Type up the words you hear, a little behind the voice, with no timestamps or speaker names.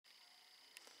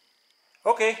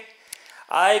Okay,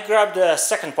 I grabbed the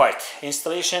second part,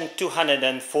 installation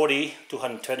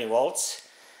 220 volts,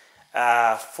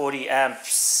 40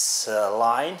 amps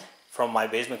line from my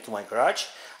basement to my garage.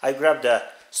 I grabbed the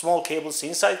small cables,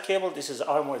 inside cable, this is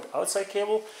armored outside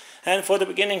cable, and for the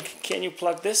beginning, can you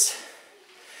plug this?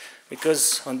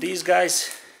 Because on these guys,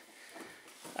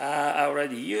 I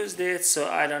already used it, so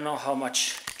I don't know how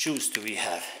much juice do we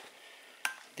have.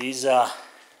 These are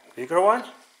bigger one,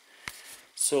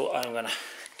 so I'm gonna,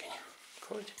 can you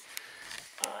call it?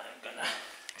 I'm gonna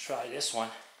try this one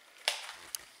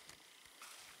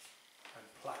and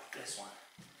plug this one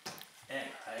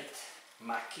in, right?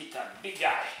 Makita big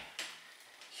guy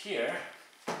here.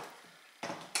 Okay,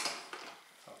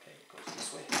 it goes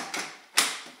this way.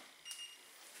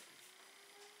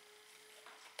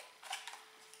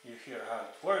 You hear how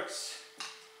it works.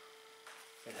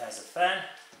 It has a fan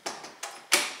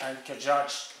and can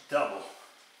charge double.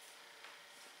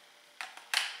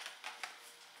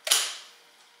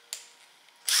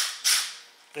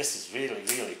 This is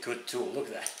really good tool. Look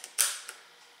at that.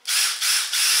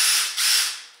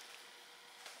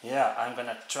 Yeah, I'm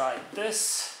gonna try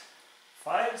this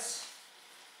 5s,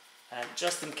 and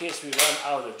just in case we run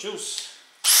out of juice,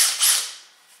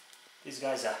 these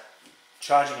guys are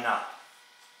charging now.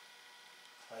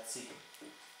 Let's see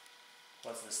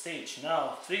what's the stage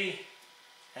now. 3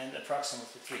 and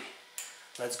approximately 3.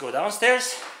 Let's go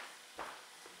downstairs.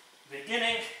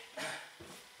 Beginning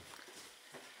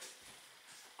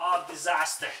of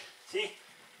disaster. See,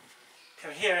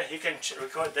 come here, you can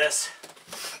record this.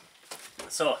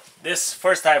 So this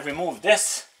first I removed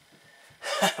this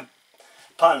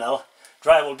panel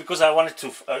drywall because I wanted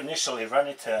to initially run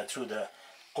it through the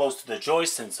close to the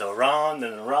joist and so around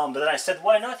and around, but then I said,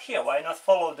 why not here? Why not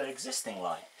follow the existing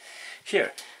line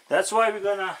here? That's why we're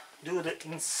gonna do the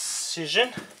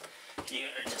incision here.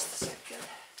 Just a second.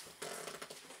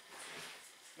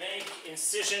 Make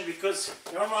incision because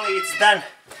normally it's done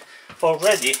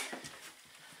already.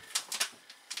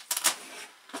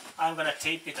 I'm gonna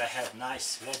tape it. I have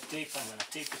nice red tape. I'm gonna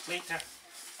tape it later,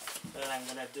 but I'm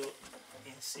gonna do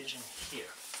incision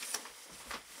here.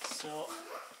 So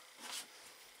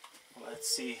let's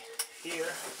see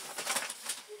here.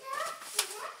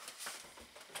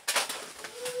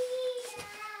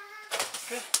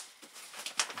 Okay,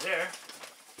 there.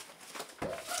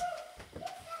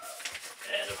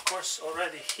 And of course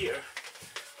already here.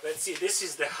 Let's see, this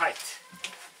is the height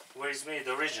where is made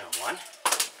the original one.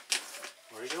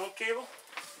 Original cable.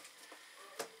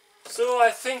 So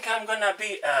I think I'm gonna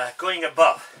be going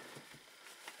above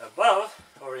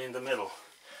or in the middle.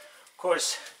 Of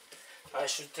course, I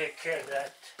should take care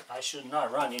that I should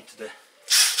not run into the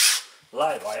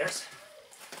live wires.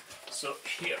 So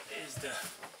here is the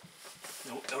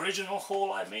original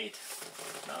hole I made.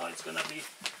 Now it's gonna be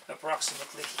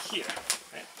approximately here.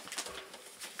 Right?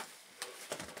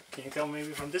 Can you come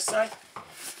maybe from this side?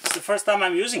 It's the first time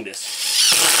I'm using this.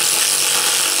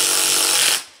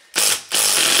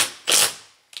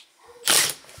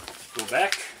 Go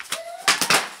back.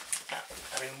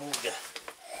 Remove the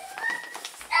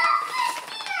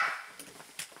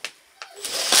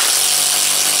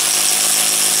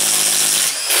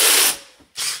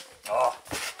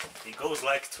it goes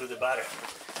like through the batter.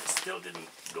 Still didn't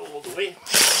go all the way.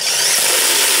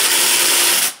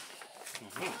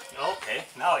 Okay,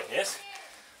 now it is.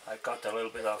 I cut a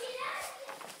little bit of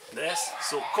this,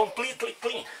 so completely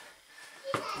clean.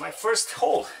 My first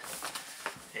hole.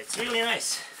 It's really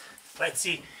nice. Let's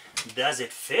see, does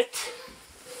it fit?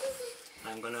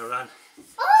 I'm gonna run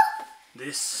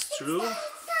this through.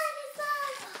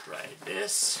 Right,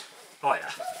 this. Oh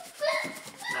yeah.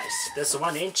 Nice. That's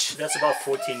 1 inch. That's about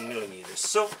 14 millimeters.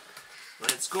 So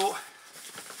let's go.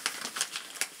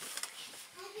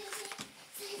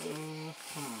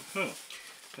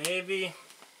 Maybe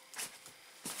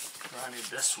run it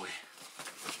this way.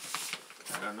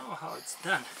 I don't know how it's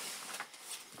done,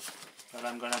 but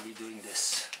I'm gonna be doing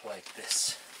this like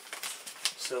this.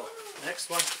 So next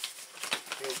one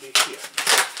will be here.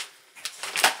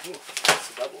 Ooh, that's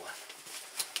a double one.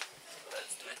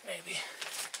 Let's do it maybe.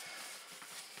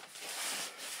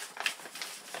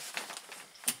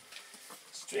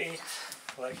 Straight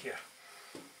like here.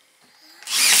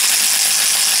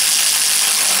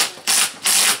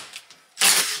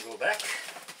 Go back.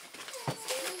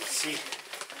 See,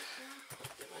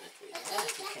 the minute we do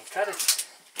that, we can cut it.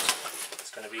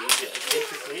 It's going to be easier to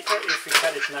take it later if we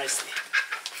cut it nicely.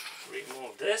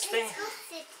 Remove this thing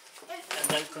and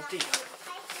then continue.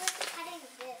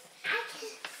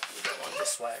 You don't want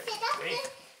this wire in the way.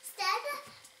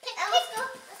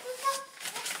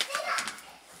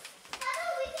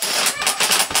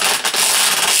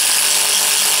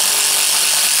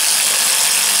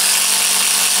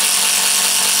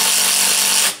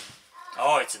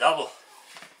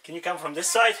 you come from this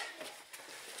side,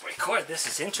 record. This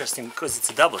is interesting because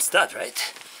it's a double stud, right?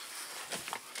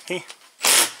 See?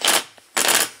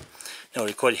 No,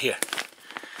 record here.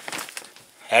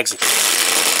 Exit.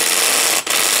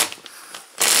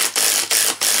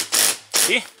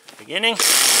 See? Beginning.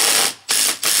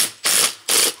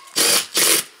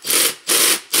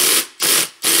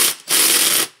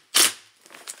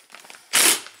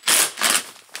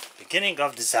 Beginning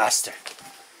of disaster.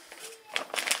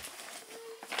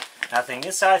 Nothing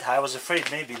inside. I was afraid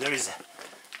maybe there is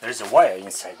a wire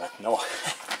inside, but no,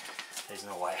 there's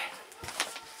no wire.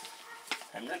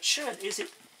 I'm not sure, is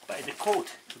it by the code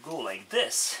to go like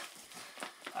this?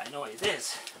 I know it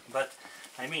is, but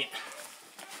I mean,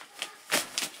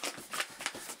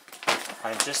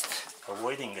 I'm just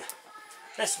avoiding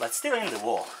this, but still in the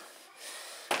wall.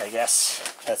 I guess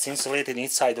that's insulated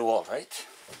inside the wall, right?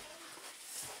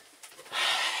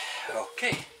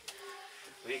 Okay,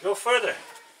 we go further.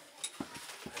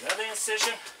 Another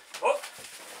incision. Oh,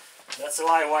 that's a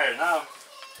live wire now.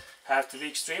 Have to be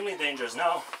extremely dangerous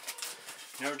now.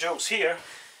 No jokes here.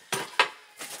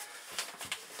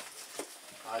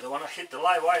 I don't want to hit the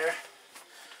live wire.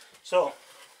 So,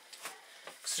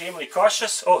 extremely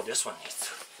cautious. Oh, this one needs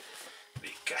to be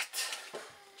cut.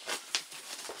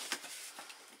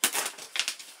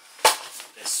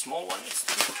 This small one needs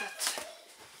to be cut.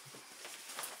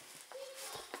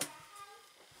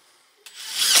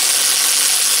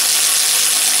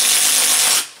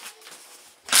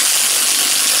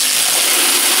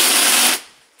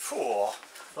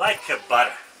 Like a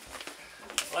butter.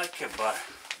 Like a butter.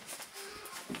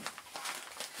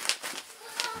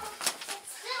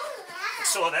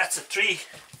 So that's a 3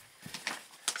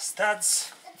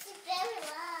 studs.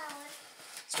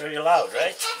 It's very loud,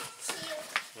 right?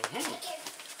 Mm-hmm.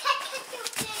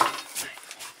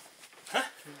 Huh?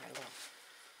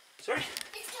 Sorry?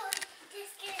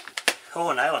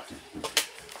 Oh, nylon.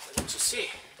 Let's see.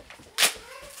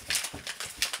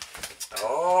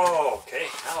 Oh, okay.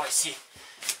 Now I see.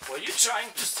 Were you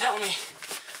trying to tell me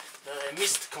that I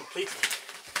missed completely?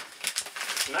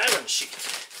 Nylon sheet.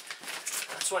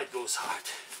 That's why it goes hard.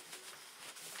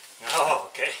 Oh,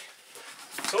 okay.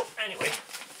 So anyway,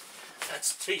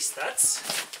 that's 3 studs.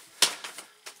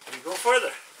 We go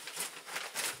further.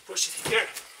 Push it here.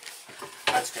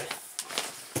 That's good.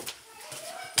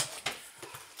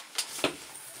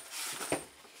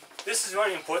 This is a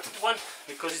very important one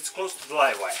because it's close to the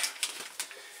live wire.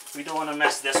 We don't want to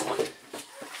mess this one.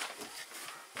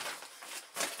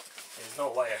 There's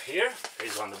no wire here, there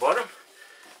is on the bottom,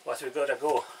 but we gotta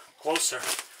go closer.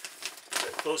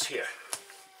 It goes here.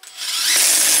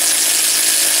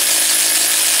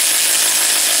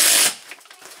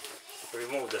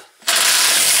 Remove the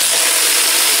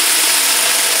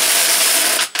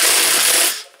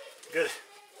good.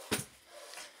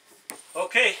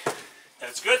 Okay,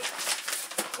 that's good.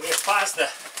 We have passed the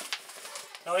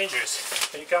no injuries.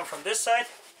 Can you come from this side?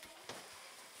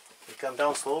 You come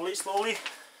down slowly, slowly.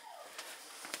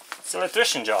 It's an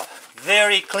electrician job.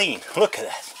 Very clean. Look at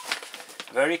that.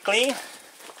 Very clean.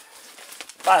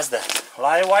 Past the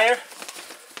live wire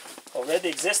already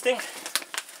existing,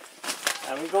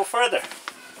 and we go further.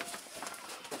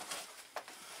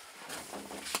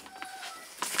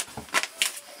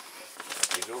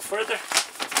 We go further.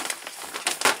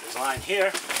 There's a line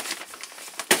here.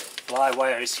 Live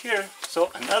wire is here, so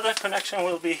another connection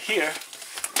will be here.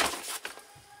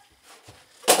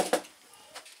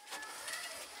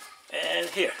 And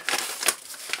here.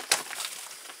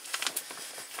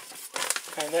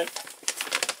 And then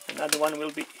another one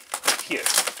will be here.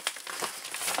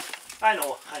 I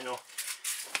know.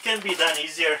 Can be done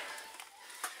easier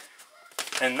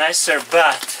and nicer,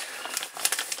 but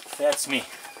that's me.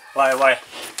 Live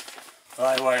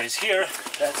wire is here.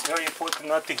 That's very important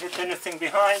not to hit anything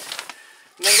behind.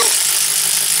 And then go.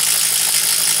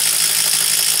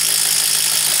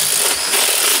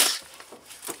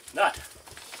 Done.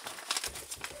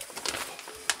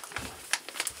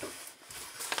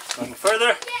 Going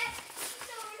further.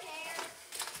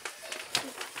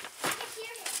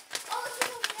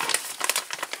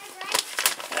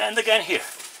 And again here.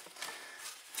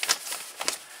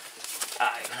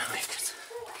 I'm gonna make it.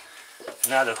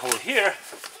 Another hole here.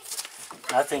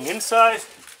 Nothing inside.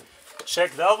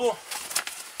 Check double.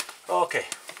 Okay.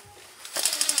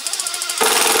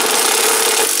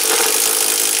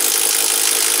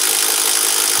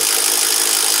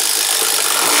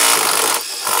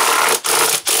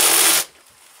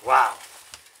 Wow.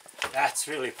 That's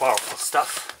really powerful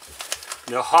stuff.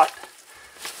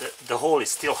 The hole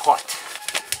is still hot.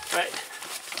 Right.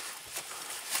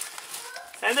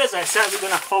 And as I said, we're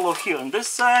gonna follow here on this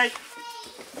side.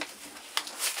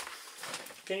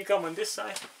 can you come on this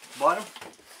side, bottom?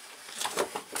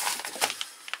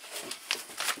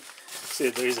 See,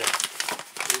 there is a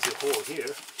hole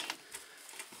here,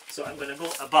 so I'm gonna go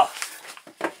above,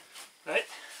 right?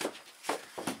 I'm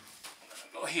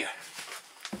gonna go here.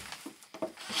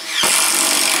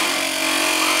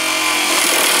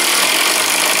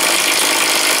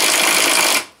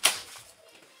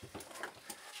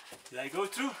 Did I go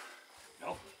through?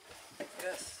 No.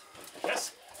 Yes.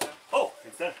 Yes? Oh,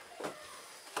 it's done.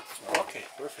 Okay,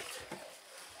 perfect.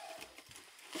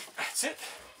 That's it.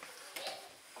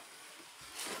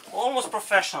 Almost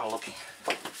professional looking.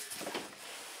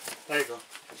 There you go.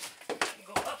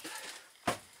 Go up.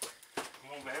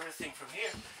 Move everything from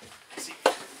here. Let's see.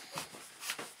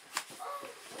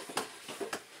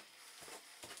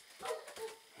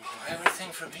 Move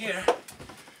everything from here.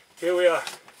 Here we are.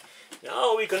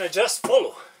 Now we're gonna just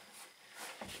follow.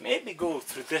 Maybe go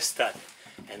through this side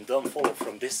and don't follow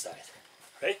from this side,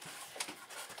 right?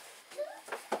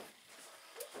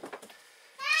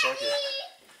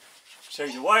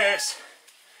 Check the wires.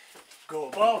 Go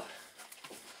above.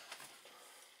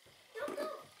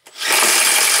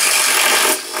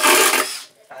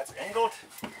 That's angled.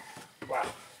 Wow,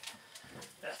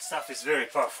 that stuff is very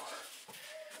powerful.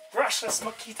 Brushless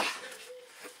Makita.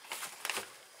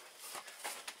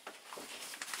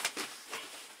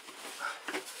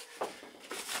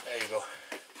 There you go.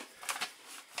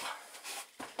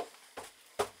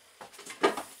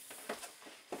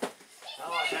 Now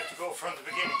I have to go from the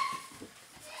beginning.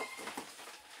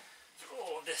 Through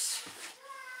all of this.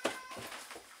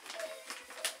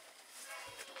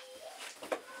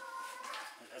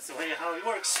 That's the way how it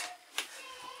works.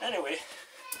 Anyway,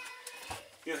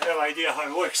 you have an idea how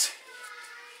it works.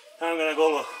 Now I'm gonna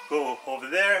go over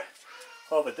there,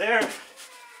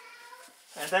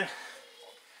 and then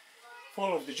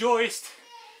follow the joist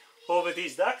over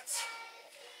these ducts,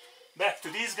 back to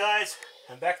these guys,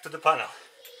 and back to the panel.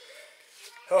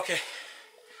 Okay,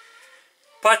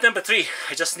 part number 3.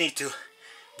 I just need to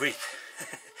breathe.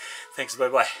 Thanks, bye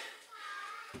bye.